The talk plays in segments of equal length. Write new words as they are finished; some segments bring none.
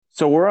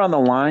So we're on the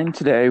line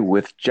today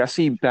with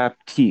Jesse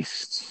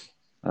Baptiste,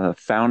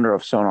 founder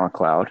of Sonar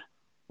Cloud.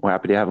 We're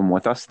happy to have him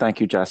with us. Thank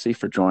you, Jesse,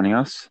 for joining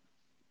us.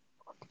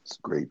 It's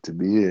great to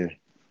be here.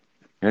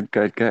 Good,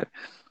 good, good.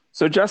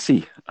 So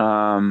Jesse,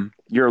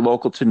 you're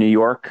local to New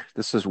York.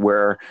 This is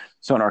where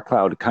Sonar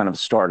Cloud kind of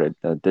started.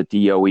 The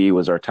DOE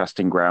was our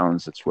testing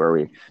grounds. It's where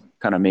we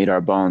kind of made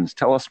our bones.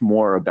 Tell us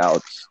more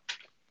about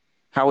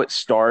how it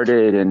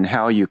started and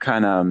how you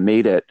kind of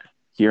made it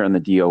here in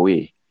the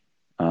DOE.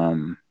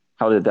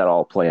 How did that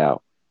all play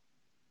out?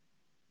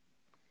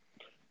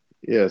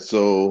 Yeah,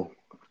 so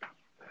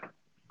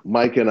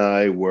Mike and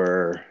I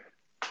were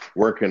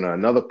working on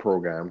another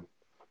program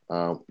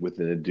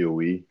within the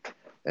DOE,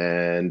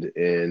 and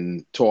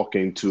in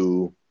talking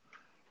to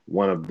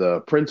one of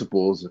the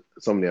principals,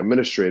 some of the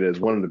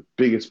administrators, one of the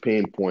biggest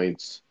pain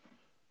points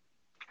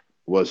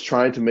was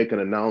trying to make an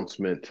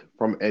announcement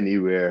from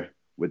anywhere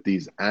with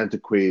these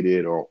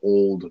antiquated or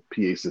old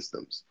PA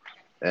systems.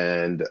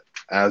 And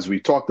as we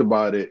talked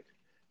about it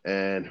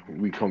and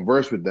we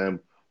conversed with them,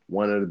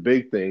 one of the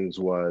big things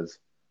was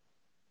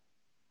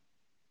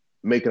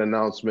make an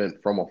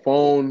announcement from a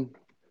phone,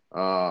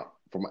 from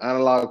an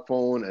analog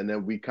phone, and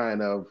then we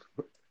kind of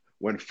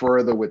went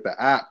further with the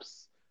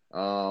apps,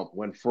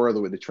 went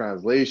further with the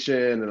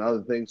translation and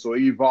other things. So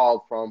it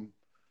evolved from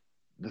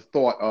the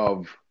thought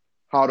of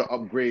how to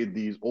upgrade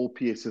these old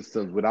PA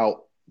systems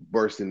without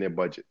bursting their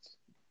budgets.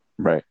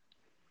 Right.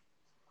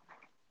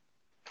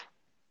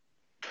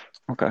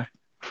 Okay.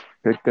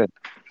 Good, good.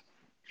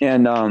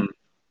 And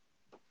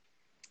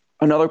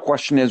another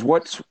question is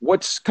what's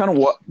kind of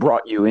what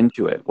brought you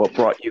into it? What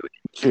brought you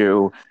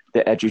into the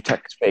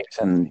edutech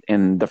space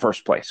in the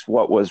first place?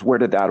 Where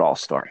did that all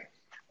start?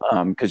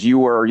 Because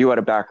you had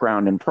a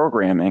background in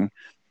programming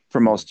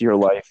for most of your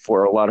life,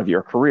 for a lot of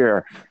your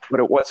career, but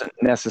it wasn't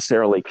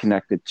necessarily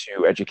connected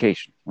to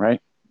education, right?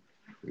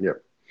 Yeah.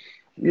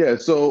 Yeah.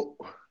 So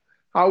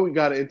how we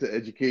got into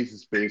education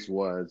space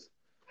was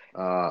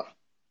uh,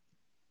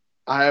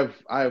 I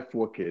have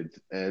four kids,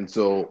 and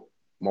so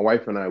my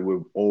wife and I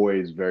were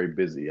always very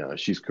busy.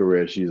 She's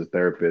a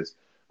therapist.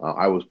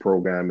 I was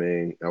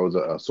programming. I was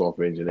a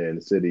software engineer in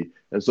the city,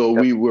 and so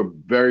Yep. we were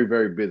very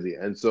very busy.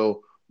 And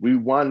so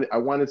I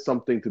wanted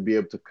something to be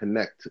able to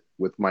connect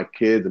with my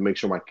kids and make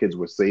sure my kids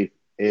were safe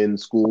in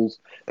schools.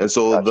 And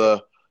so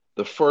Gotcha.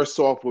 the first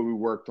software we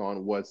worked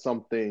on was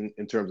something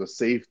in terms of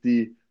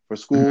safety for Mhm.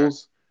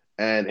 schools,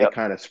 and it Yep.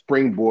 kind of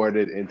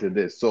springboarded into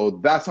this. So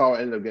that's how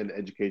I ended up getting the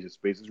education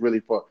space. It's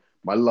really for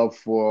my love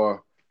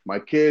for my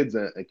kids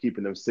and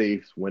keeping them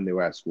safe when they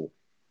were at school.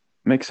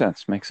 Makes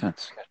sense. Makes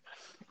sense.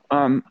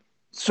 Um,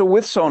 so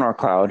with Sonar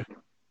Cloud,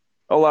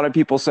 a lot of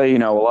people say,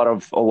 a lot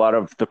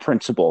of the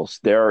principals,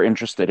 they're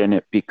interested in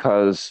it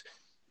because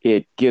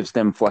it gives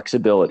them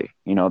flexibility.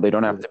 They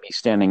don't have Mm-hmm. to be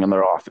standing in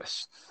their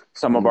office.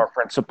 Some of Mm-hmm. our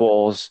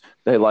principals,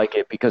 they like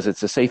it because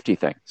it's a safety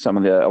thing.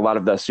 A lot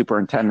of the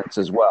superintendents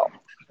as well,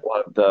 a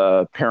lot of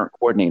the parent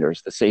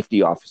coordinators, the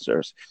safety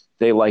officers,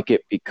 they like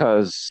it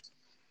because,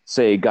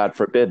 say, God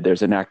forbid,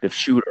 there's an active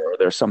shooter or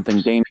there's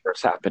something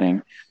dangerous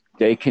happening.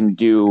 They can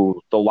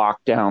do the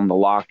lockdown, the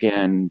lock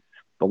in,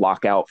 the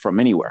lockout from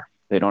anywhere.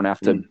 They don't have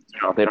to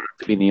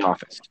be in the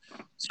office.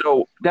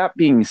 So that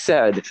being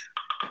said,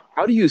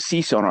 how do you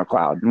see Sonar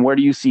Cloud and where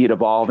do you see it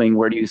evolving?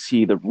 Where do you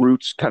see the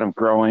roots kind of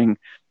growing?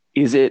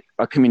 Is it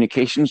a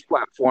communications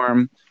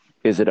platform?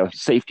 Is it a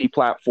safety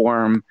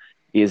platform?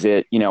 Is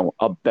it,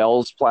 a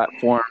bells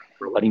platform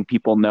for letting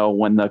people know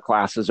when the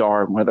classes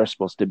are and where they're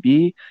supposed to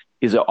be?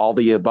 Is it all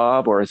the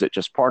above, or is it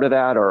just part of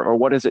that, or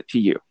what is it to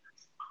you?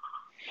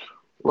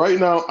 Right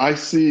now, I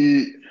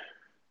see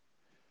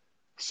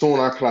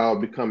Sonar Cloud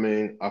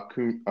becoming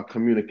a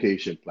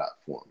communication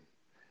platform.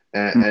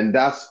 Mm. And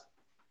that's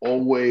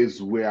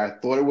always where I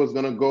thought it was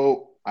going to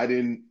go. I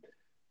didn't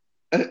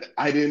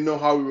know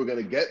how we were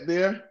going to get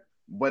there,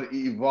 but it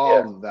Yeah.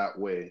 evolved that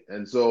way.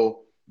 And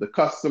so the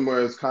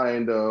customers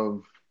kind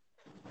of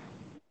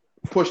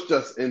pushed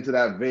us into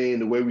that vein,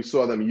 the way we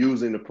saw them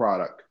using the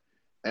product.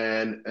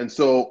 And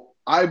so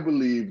I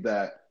believe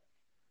that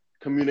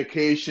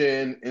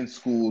communication in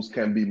schools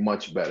can be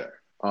much better.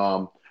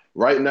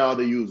 Right now,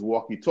 they use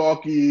walkie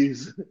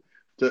talkies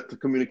to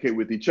communicate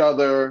with each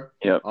other.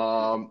 Yep.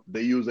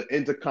 They use an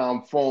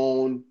intercom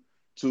phone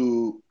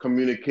to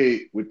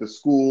communicate with the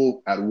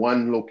school at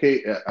one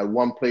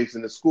place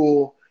in the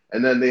school,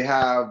 and then they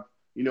have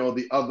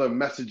the other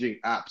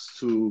messaging apps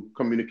to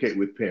communicate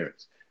with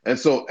parents. And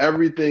so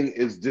everything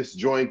is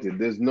disjointed.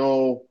 There's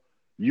no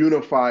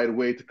unified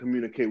way to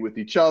communicate with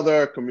each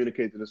other,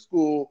 communicate to the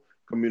school,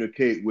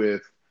 communicate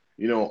with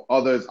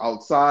others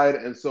outside.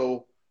 And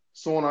so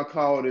Sonar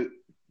Cloud,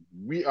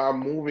 we are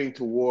moving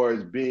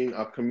towards being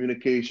a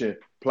communication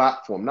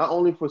platform, not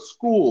only for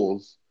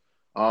schools.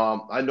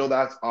 I know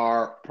that's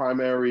our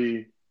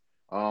primary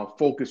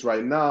focus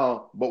right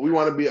now, but we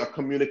want to be a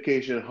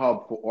communication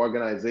hub for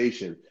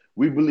organizations.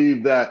 We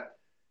believe that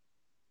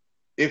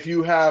if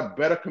you have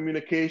better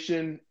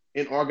communication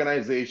in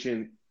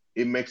organization,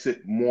 it makes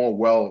it more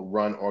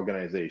well-run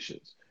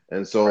organizations. And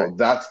Right. so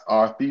that's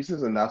our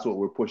thesis, and that's what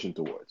we're pushing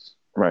towards.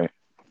 Right.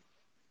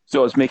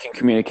 So it's making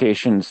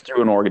communications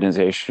through an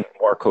organization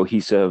more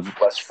cohesive,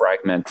 less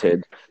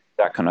fragmented,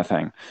 that kind of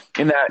thing.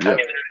 In that, I Yeah.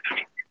 mean,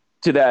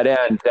 to that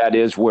end, that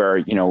is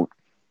where,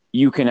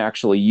 you can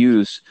actually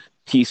use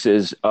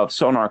pieces of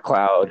Sonar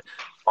Cloud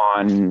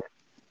on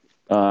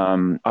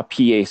a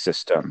PA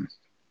system.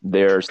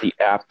 There's the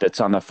app that's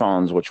on the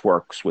phones, which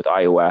works with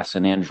iOS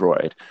and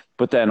Android.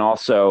 But then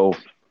also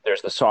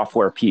there's the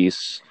software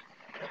piece.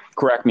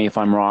 Correct me if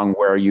I'm wrong,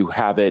 where you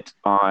have it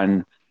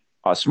on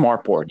a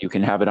smartboard. You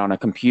can have it on a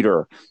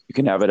computer. You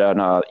can have it on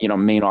a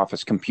main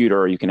office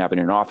computer. You can have it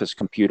in an office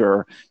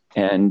computer.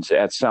 And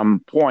at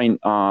some point,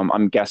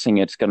 I'm guessing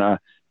it's going to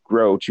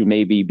grow to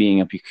maybe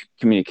being a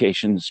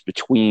communications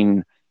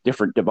between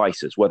different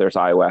devices, whether it's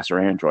iOS or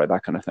Android,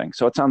 that kind of thing.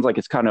 So it sounds like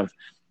it's kind of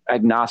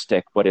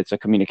agnostic, but it's a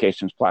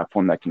communications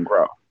platform that can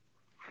grow.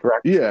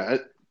 Correct? Yeah,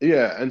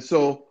 yeah, and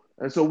so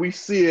we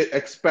see it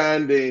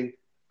expanding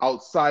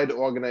outside the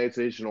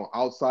organization or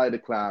outside the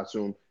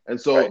classroom, and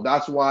Right. so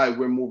that's why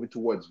we're moving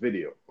towards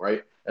video,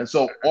 right? And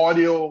so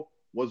audio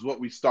was what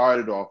we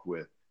started off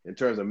with in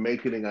terms of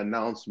making an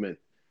announcement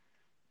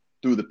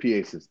through the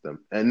PA system,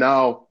 and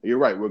now you're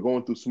right, we're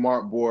going through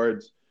smart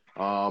boards.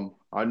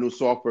 Our new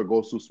software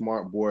goes through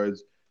smart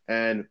boards,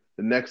 and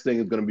the next thing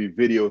is going to be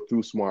video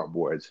through smart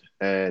boards.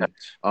 And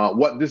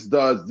what this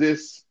does,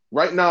 this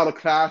right now, the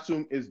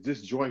classroom is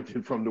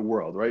disjointed from the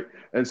world, right?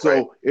 And Right.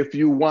 so if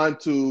you want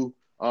to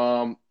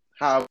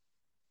have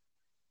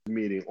a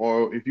meeting,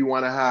 or if you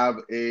want to have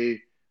a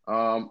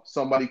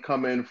somebody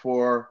come in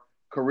for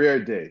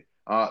career day,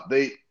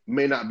 they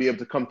may not be able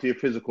to come to your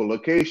physical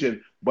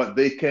location, but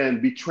they can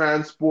be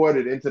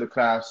transported into the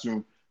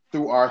classroom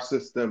through our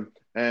system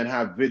and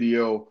have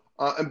video.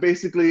 And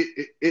basically,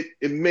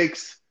 it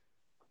makes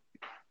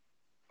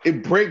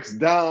it breaks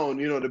down,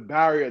 the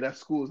barrier that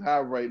schools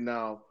have right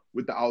now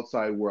with the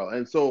outside world.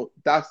 And so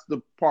that's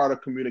the part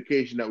of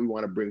communication that we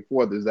want to bring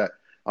forth, is that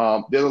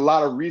there's a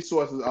lot of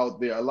resources out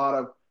there, a lot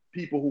of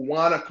people who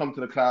want to come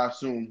to the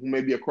classroom who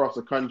may be across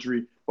the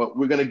country, but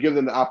we're going to give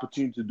them the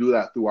opportunity to do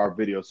that through our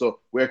video. So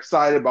we're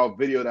excited about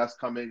video that's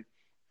coming.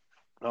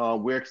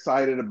 We're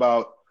excited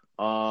about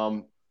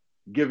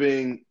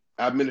giving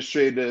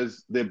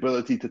administrators the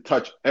ability to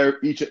touch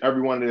each and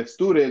every one of their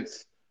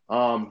students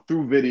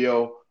through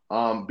video,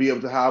 be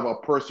able to have a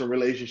personal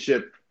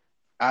relationship,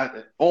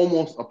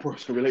 almost a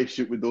personal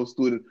relationship with those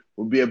students.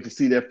 We'll be able to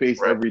see their face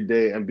Right. every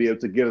day and be able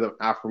to give them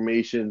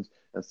affirmations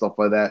and stuff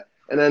like that.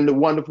 And then the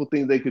wonderful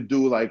things they could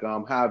do, like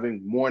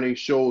having morning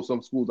shows.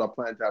 Some schools are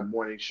planning to have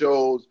morning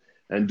shows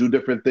and do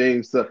different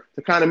things to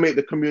kind of make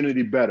the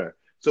community better.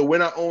 So we're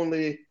not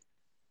only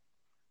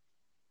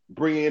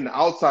bringing in the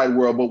outside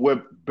world, but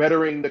we're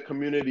bettering the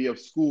community of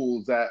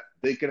schools, that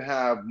they can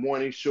have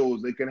morning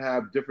shows, they can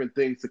have different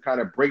things to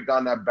kind of break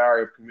down that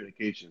barrier of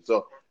communication.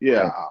 So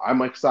yeah, Right.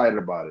 I'm excited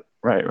about it.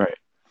 Right. Right.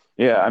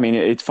 Yeah, I mean,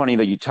 it's funny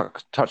that you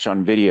touch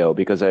on video,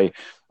 because I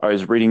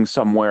was reading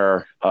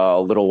somewhere a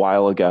little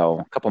while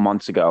ago, a couple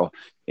months ago,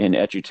 in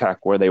EduTech,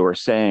 where they were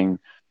saying,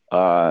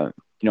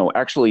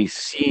 actually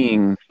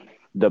seeing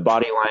the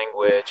body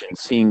language and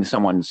seeing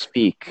someone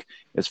speak,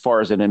 as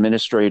far as an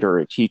administrator,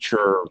 a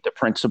teacher, the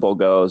principal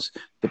goes,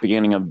 at the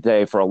beginning of the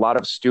day, for a lot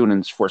of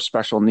students, for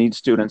special needs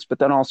students, but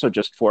then also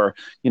just for,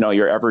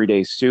 your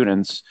everyday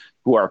students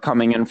who are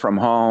coming in from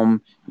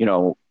home,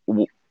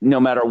 no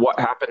matter what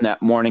happened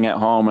that morning at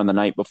home or the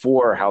night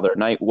before, how their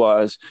night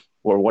was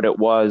or what it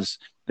was,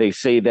 they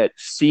say that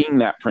seeing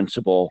that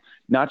principal,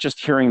 not just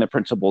hearing the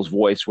principal's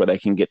voice where they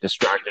can get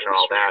distracted and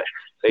all that,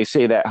 they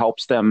say that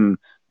helps them.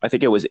 I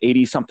think it was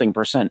 80 something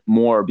percent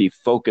more be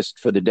focused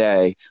for the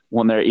day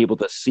when they're able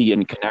to see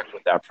and connect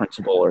with that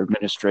principal or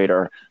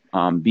administrator,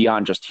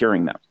 beyond just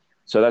hearing them.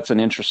 So that's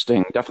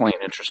definitely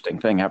an interesting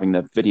thing, having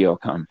the video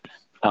come.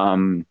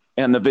 And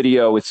the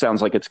video, it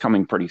sounds like it's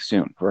coming pretty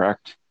soon,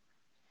 correct?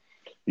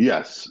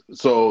 Yes.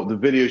 So the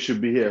video should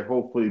be here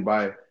hopefully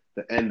by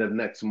the end of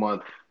next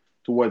month,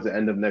 towards the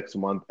end of next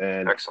month,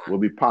 and Excellent. we'll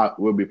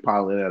be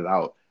piling it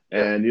out.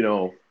 Yeah. And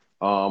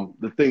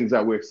the things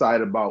that we're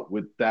excited about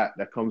with that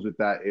comes with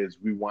that, is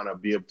we want to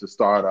be able to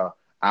start a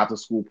after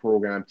school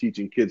program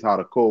teaching kids how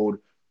to code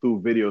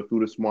through video,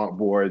 through the smart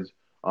boards,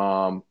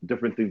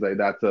 different things like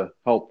that to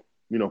help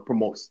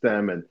promote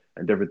STEM and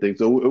different things.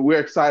 So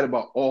we're excited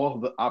about all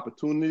the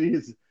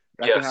opportunities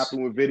that can Yes.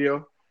 happen with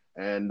video,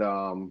 and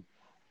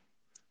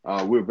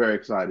we're very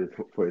excited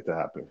for it to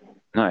happen.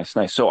 Nice,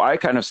 nice. So I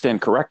kind of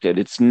stand corrected.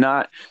 It's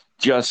not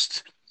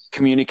just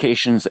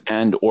communications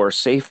and or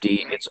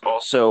safety. It's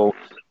also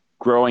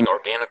growing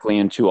organically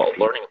into a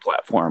learning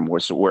platform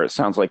where it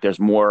sounds like there's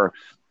more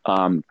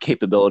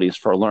capabilities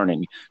for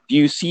learning. Do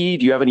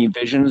you have any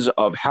visions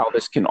of how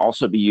this can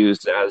also be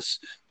used as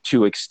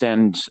to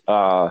extend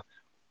Sonar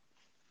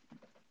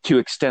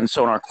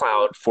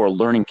Cloud for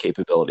learning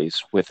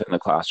capabilities within the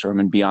classroom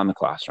and beyond the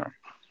classroom?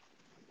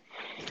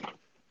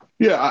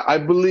 Yeah, I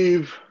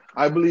believe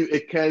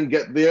it can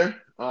get there.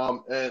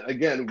 And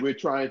again, we're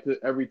trying to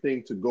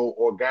everything to go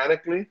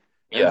organically.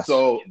 And Yes.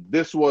 so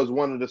this was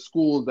one of the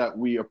schools that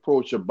we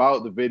approached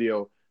about the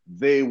video.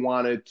 They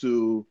wanted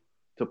to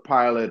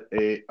pilot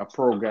a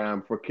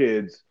program for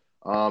kids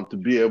to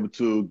be able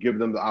to give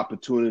them the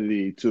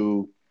opportunity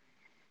to,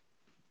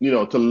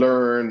 to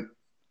learn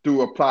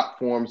through a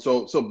platform.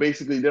 So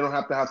basically, they don't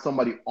have to have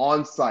somebody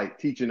on site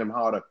teaching them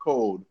how to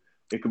code.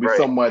 It could be Right.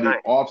 somebody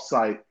off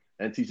site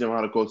and teaching them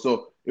how to code.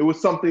 So it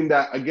was something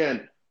that,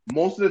 again,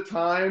 most of the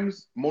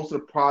times, most of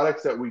the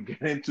products that we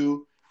get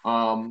into,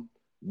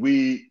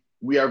 we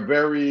are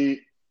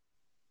very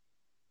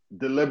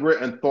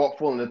deliberate and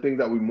thoughtful in the things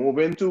that we move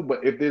into.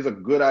 But if there's a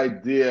good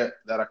idea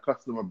that a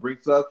customer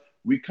brings us,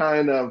 we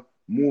kind of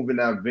move in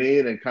that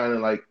vein and kind of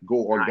like go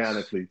Nice.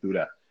 organically through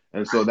that.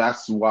 And so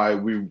that's why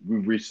we've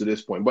reached to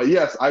this point. But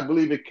yes, I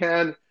believe it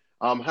can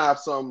have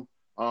some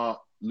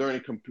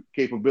learning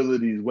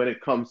capabilities when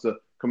it comes to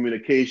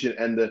communication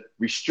and the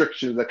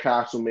restrictions that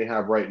classroom may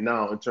have right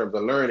now in terms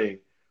of learning.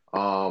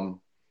 Um,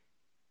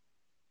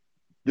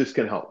 this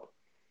can help.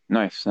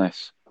 Nice.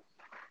 Nice.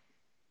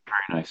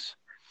 Very nice.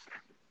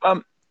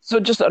 So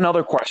just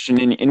another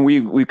question, and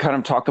we kind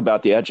of talk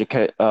about the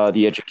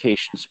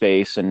education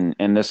space,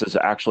 and this is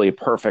actually a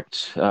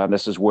perfect.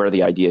 This is where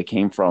the idea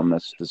came from.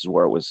 This is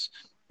where it was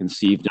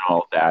conceived and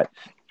all of that.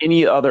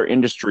 Any other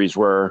industries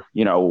where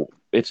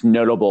it's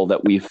notable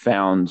that we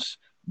found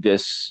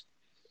this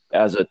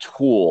as a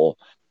tool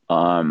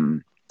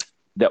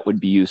that would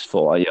be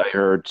useful? I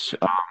heard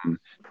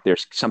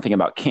there's something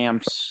about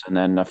camps and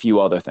then a few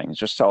other things.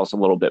 Just tell us a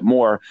little bit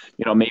more.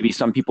 Maybe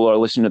some people are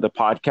listening to the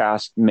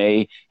podcast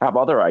may have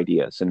other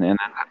ideas, and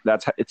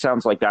that's it.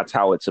 Sounds like that's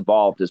how it's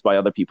evolved, is by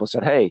other people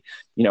said, hey,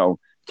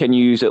 can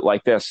you use it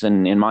like this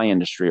in my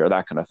industry, or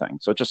that kind of thing.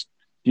 So just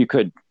if you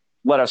could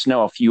let us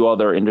know a few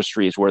other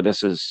industries where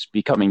this is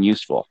becoming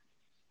useful.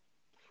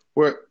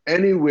 Where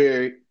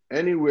anywhere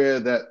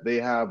that they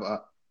have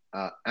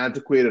a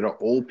antiquated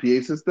or old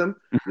PA system,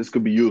 this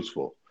could be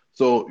useful.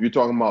 So you're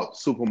talking about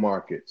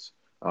supermarkets,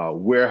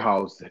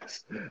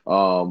 warehouses,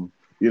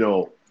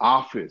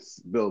 office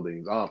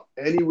buildings,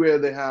 anywhere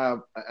they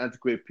have an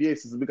antiquated PA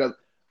system. Because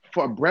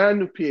for a brand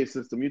new PA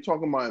system, you're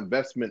talking about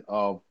investment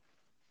of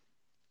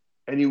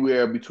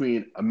anywhere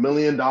between $1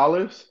 million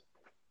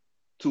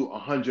to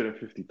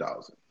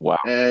 150,000. Wow.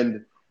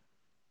 And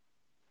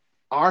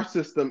our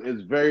system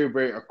is very,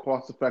 very a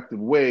cost-effective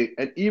way.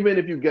 And even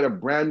if you get a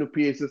brand new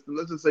PA system,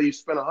 let's just say you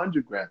spend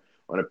 100 grand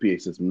on a PA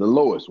system, the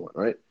lowest one,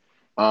 right?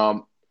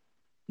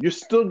 You're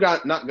still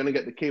not going to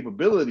get the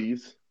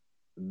capabilities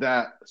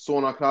that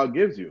Sonar Cloud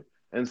gives you.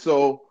 And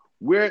so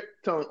we're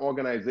telling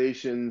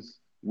organizations,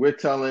 we're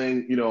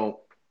telling,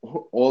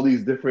 all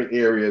these different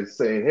areas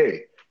saying,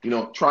 hey,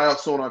 try out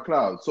Sonar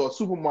Cloud. So a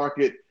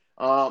supermarket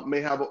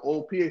may have an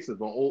old PA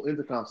system, an old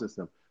intercom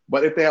system.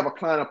 But if they have a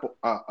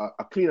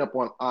cleanup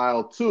on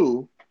aisle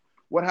 2,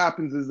 what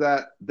happens is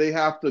that they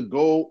have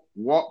to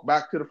walk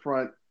back to the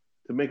front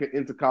to make an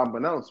intercom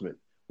announcement.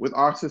 With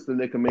our system,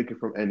 they can make it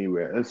from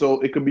anywhere. And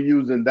so it could be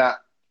used in that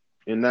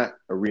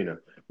arena.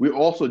 We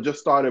also just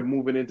started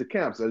moving into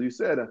camps. As you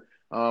said,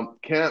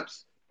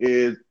 camps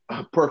is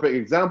a perfect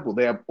example.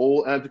 They have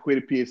old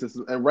antiquated PA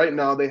systems. And right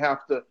now they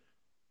have to,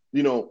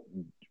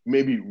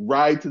 maybe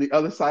ride to the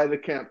other side of the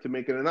camp to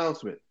make an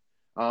announcement.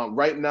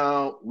 Right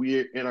now,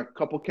 we're in a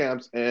couple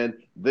camps, and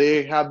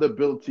they have the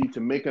ability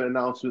to make an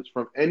announcement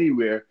from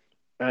anywhere.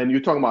 And you're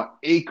talking about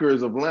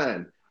acres of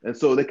land. And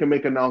so they can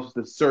make announcements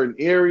in certain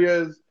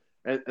areas.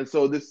 And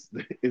so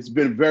it's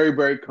been very,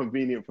 very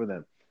convenient for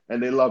them.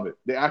 And they love it.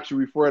 They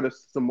actually refer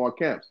us to some more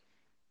camps.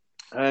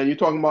 And you're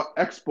talking about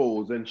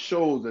expos and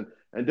shows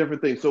and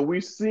different things. So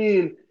we've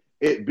seen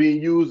it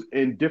being used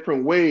in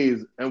different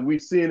ways, and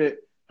we've seen it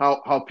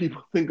how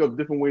people think of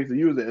different ways to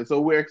use it. And so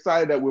we're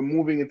excited that we're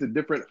moving into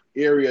different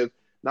areas,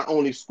 not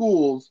only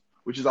schools,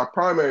 which is our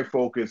primary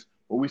focus,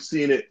 but we've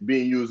seen it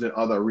being used in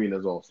other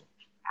arenas also.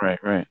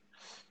 Right, right.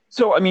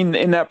 So, I mean,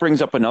 and that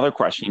brings up another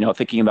question,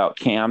 thinking about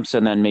camps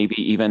and then maybe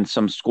even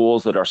some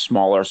schools that are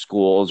smaller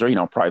schools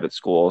or, private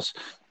schools.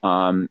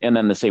 And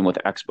then the same with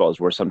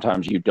expos, where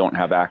sometimes you don't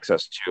have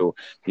access to,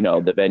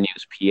 the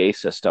venue's PA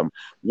system.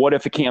 What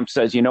if a camp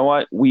says, you know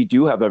what, we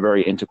do have a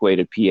very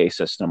integrated PA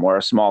system, or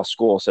a small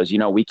school says,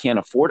 we can't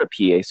afford a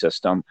PA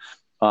system.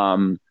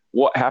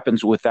 What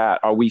happens with that?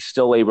 Are we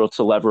still able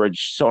to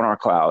leverage Sonar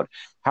Cloud?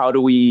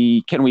 Can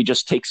we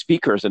just take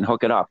speakers and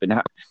hook it up?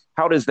 And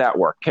how does that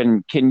work?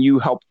 Can you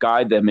help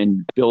guide them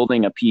in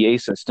building a PA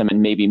system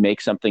and maybe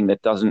make something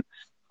that doesn't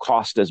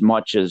cost as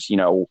much as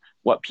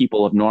what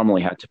people have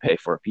normally had to pay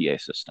for a PA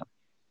system?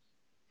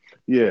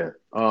 Yeah.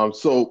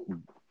 So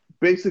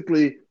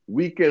basically,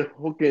 we can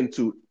hook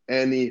into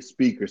any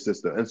speaker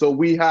system, and so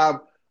we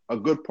have a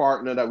good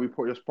partner that we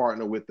just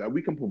partner with that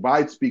we can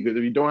provide speakers.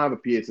 If you don't have a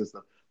PA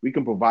system, we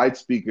can provide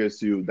speakers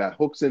to you that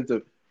hooks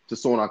into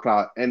Sonar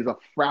Cloud, and it's a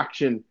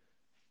fraction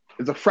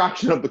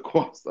of the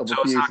cost of a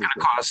PA system. So it's not going to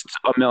cost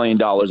 $1 million,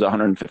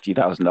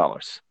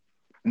 $150,000.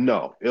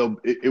 No,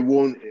 it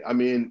won't. I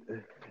mean,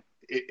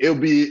 it'll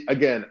be,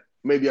 again,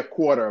 maybe a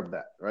quarter of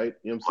that, right?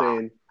 You know what I'm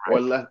saying?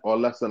 Right. Or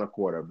less than a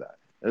quarter of that.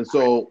 And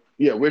so,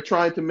 yeah, we're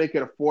trying to make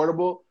it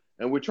affordable,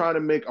 and we're trying to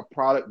make a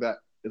product that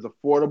is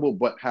affordable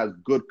but has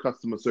good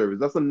customer service.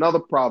 That's another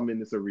problem in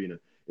this arena,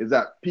 is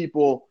that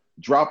people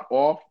drop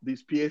off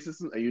these PA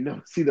systems and you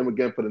never see them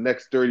again for the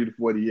next 30 to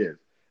 40 years.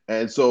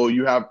 And so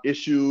you have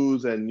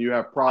issues and you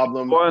have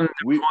problems. One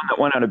that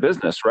went out of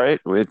business, right?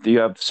 You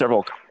have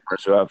several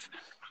customers who have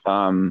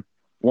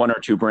one or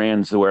two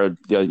brands where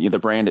the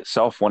brand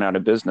itself went out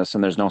of business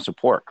and there's no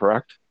support,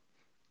 correct?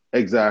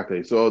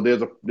 Exactly. So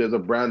there's a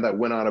brand that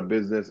went out of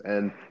business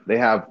and they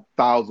have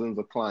thousands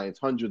of clients,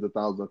 hundreds of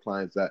thousands of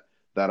clients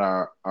that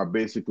are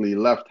basically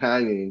left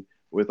hanging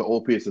with the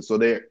old pieces. So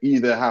they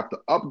either have to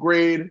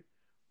upgrade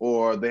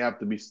or they have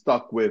to be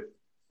stuck with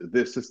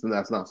this system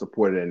that's not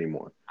supported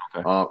anymore.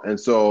 Okay. And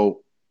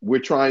so we're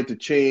trying to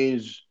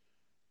change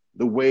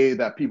the way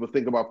that people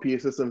think about PA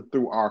systems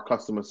through our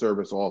customer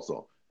service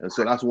also. And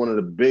so that's one of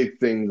the big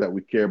things that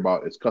we care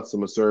about is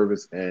customer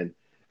service and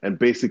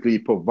basically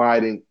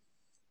providing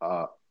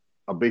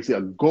basically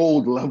a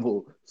gold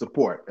level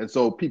support. And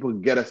so people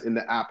can get us in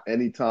the app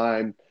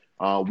anytime.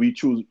 We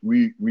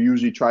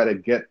usually try to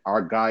get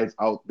our guys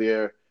out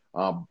there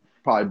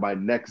probably by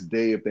next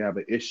day if they have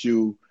an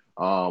issue,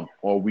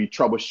 or we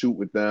troubleshoot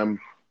with them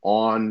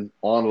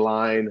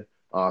online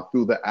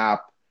through the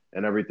app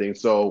and everything.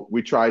 So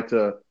we try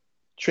to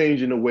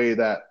change in a way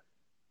that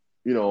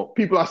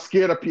people are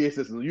scared of PA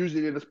systems.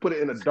 Usually they just put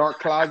it in a dark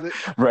closet,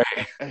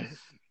 right?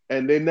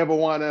 And they never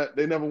wanna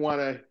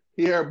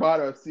hear about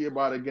it or see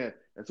about it again.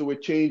 And so we're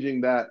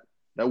changing that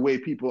way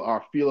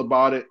people feel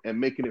about it and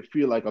making it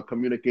feel like a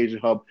communication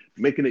hub,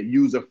 making it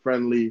user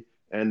friendly,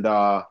 and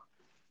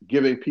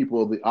giving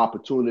people the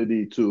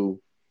opportunity to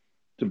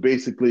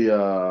basically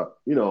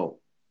feel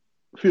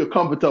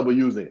comfortable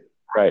using it.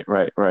 Right.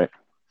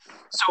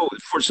 So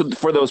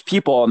for those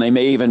people, and they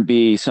may even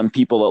be some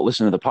people that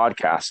listen to the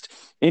podcast,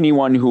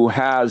 anyone who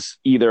has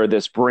either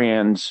this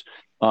brand,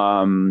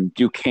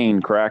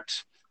 Duquesne,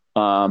 correct?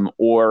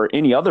 Or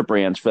any other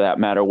brands for that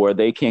matter, where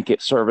they can't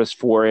get service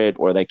for it,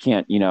 or they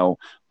can't,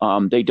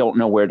 they don't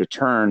know where to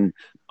turn.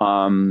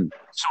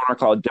 Sonar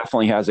Cloud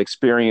definitely has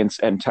experience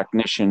and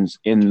technicians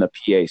in the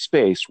PA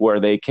space where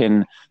they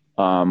can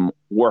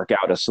work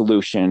out a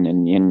solution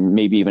and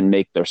maybe even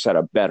make their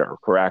setup better,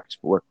 correct?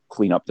 Or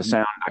clean up the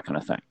sound, that kind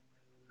of thing.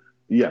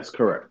 Yes,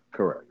 correct.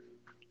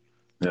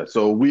 Yeah,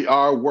 so we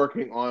are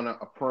working on a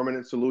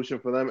permanent solution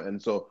for them. And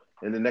so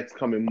in the next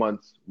coming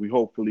months, we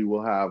hopefully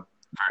will have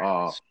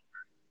a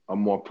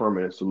more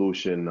permanent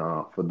solution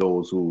for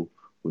those who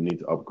need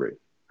to upgrade.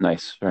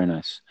 Nice, very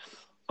nice.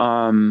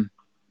 As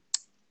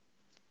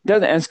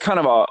kind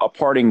of a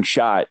parting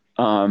shot,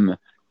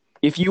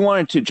 if you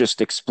wanted to just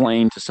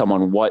explain to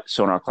someone what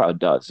Sonar Cloud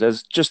does,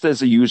 as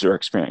a user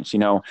experience,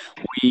 Sonar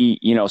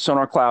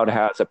Cloud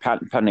has a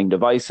patent pending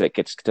device that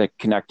gets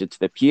connected to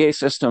the PA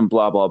system,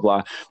 blah, blah,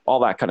 blah,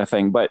 all that kind of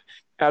thing. But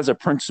as a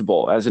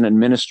principal, as an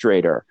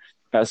administrator,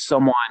 as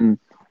someone,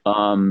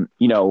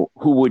 who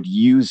would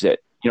use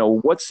it,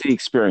 what's the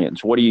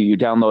experience? What do you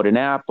download an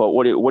app? But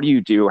what do you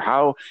do?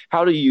 How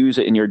do you use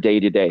it in your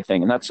day-to-day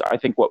thing? And that's, I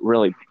think, what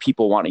really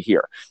people want to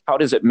hear. How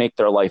does it make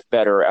their life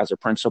better as a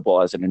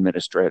principal, as an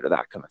administrator,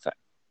 that kind of thing?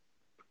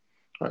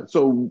 All right.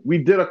 So we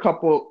did a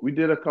couple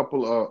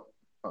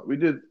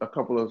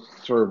of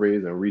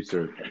surveys and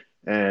research,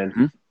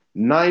 and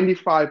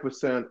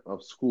 95%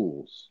 of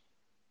schools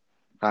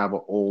have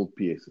an old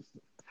PA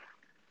system.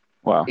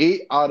 Wow.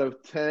 8 out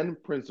of 10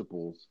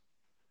 principals,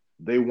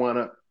 they want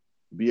to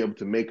be able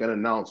to make an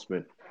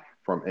announcement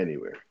from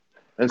anywhere.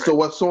 And so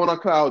what Sonar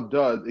Cloud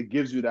does, it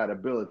gives you that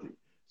ability.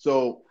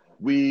 So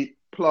we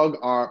plug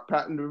our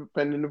patent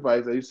pending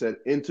device, as you said,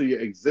 into your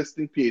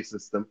existing PA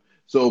system.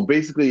 So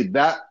basically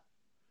that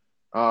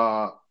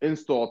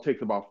install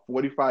takes about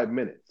 45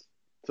 minutes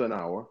to an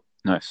hour.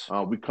 Nice.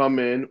 We come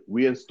in,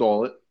 we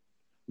install it,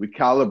 we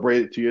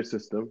calibrate it to your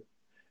system,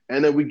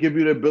 and then we give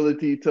you the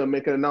ability to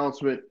make an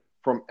announcement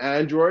from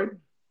Android,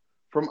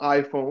 from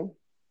iPhone,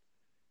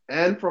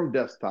 and from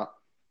desktop.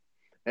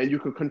 And you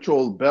can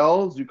control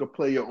bells, you can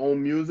play your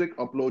own music,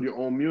 upload your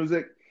own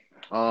music,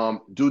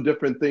 do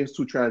different things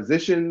to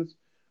transitions.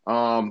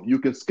 You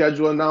can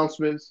schedule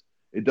announcements.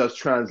 It does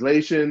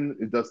translation,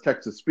 it does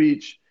text to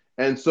speech.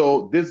 And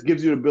so this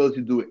gives you the ability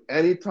to do it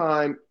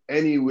anytime,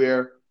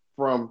 anywhere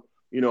from,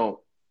 and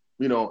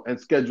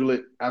schedule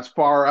it as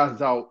far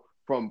as out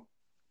from,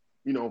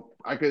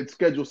 I could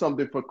schedule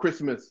something for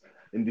Christmas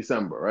in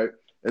December, right?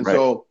 And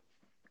so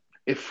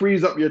it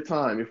frees up your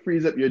time, it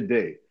frees up your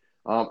day.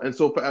 And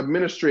so for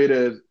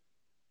administrators,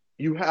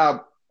 you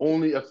have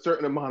only a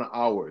certain amount of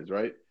hours,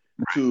 right,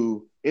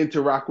 to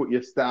interact with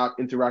your staff,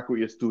 interact with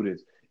your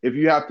students. If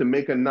you have to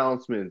make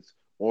announcements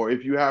or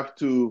if you have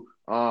to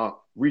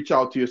reach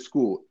out to your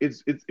school, it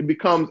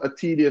becomes a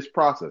tedious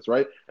process,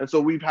 right? And so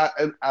we've had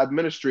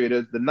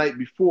administrators the night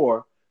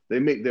before, they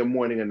make their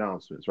morning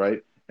announcements,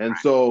 right? And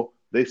so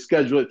they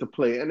schedule it to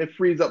play and it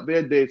frees up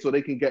their day so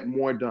they can get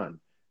more done.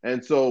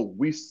 And so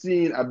we've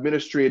seen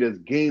administrators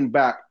gain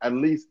back at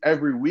least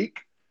every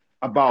week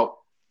about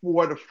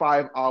 4 to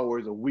 5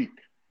 hours a week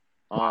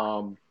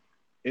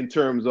in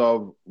terms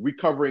of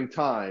recovering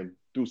time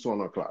through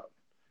Sonar Cloud.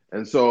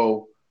 And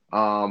so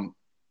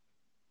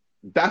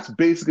that's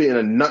basically in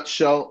a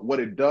nutshell what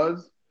it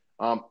does.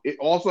 It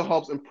also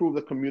helps improve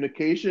the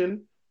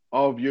communication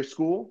of your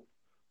school,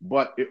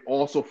 but it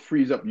also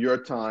frees up your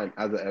time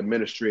as an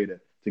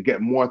administrator to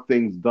get more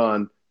things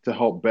done to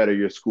help better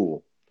your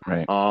school.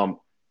 Right.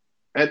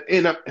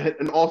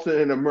 And also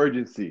in an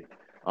emergency,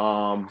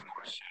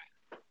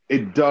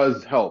 it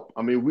does help.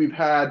 I mean, we've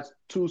had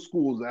two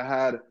schools that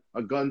had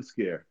a gun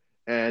scare,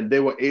 and they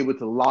were able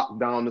to lock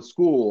down the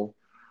school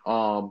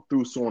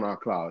through Sonar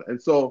Cloud.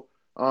 And so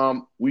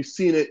we've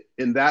seen it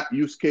in that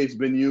use case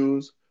been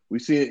used.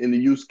 We've seen it in the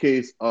use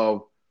case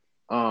of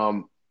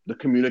the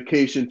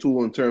communication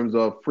tool in terms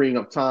of freeing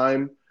up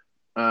time.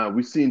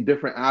 We've seen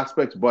different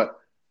aspects, but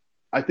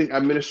I think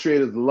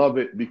administrators love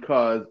it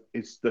because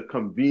it's the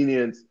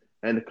convenience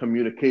and the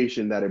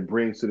communication that it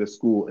brings to the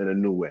school in a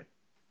new way.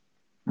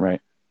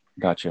 Right.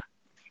 Gotcha.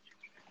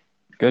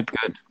 Good,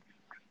 good.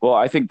 Well,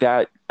 I think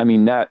that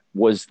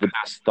was the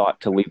best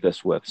thought to leave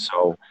this with.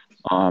 So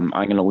I'm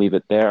going to leave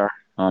it there.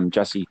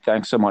 Jesse,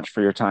 thanks so much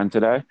for your time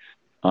today.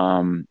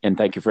 And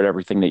thank you for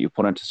everything that you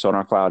put into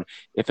Sonar Cloud.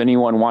 If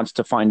anyone wants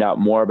to find out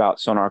more about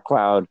Sonar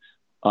Cloud,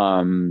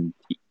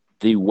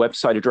 the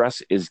website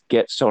address is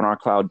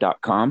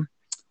getsonarcloud.com.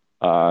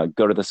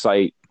 Go to the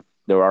site.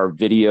 There are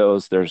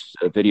videos. There's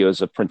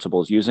videos of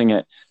principals using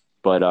it.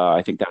 But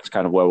I think that's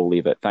kind of where we'll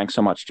leave it. Thanks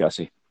so much,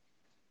 Jesse.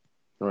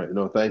 All right.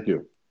 No, thank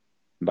you.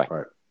 Bye. All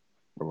right.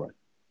 Bye-bye.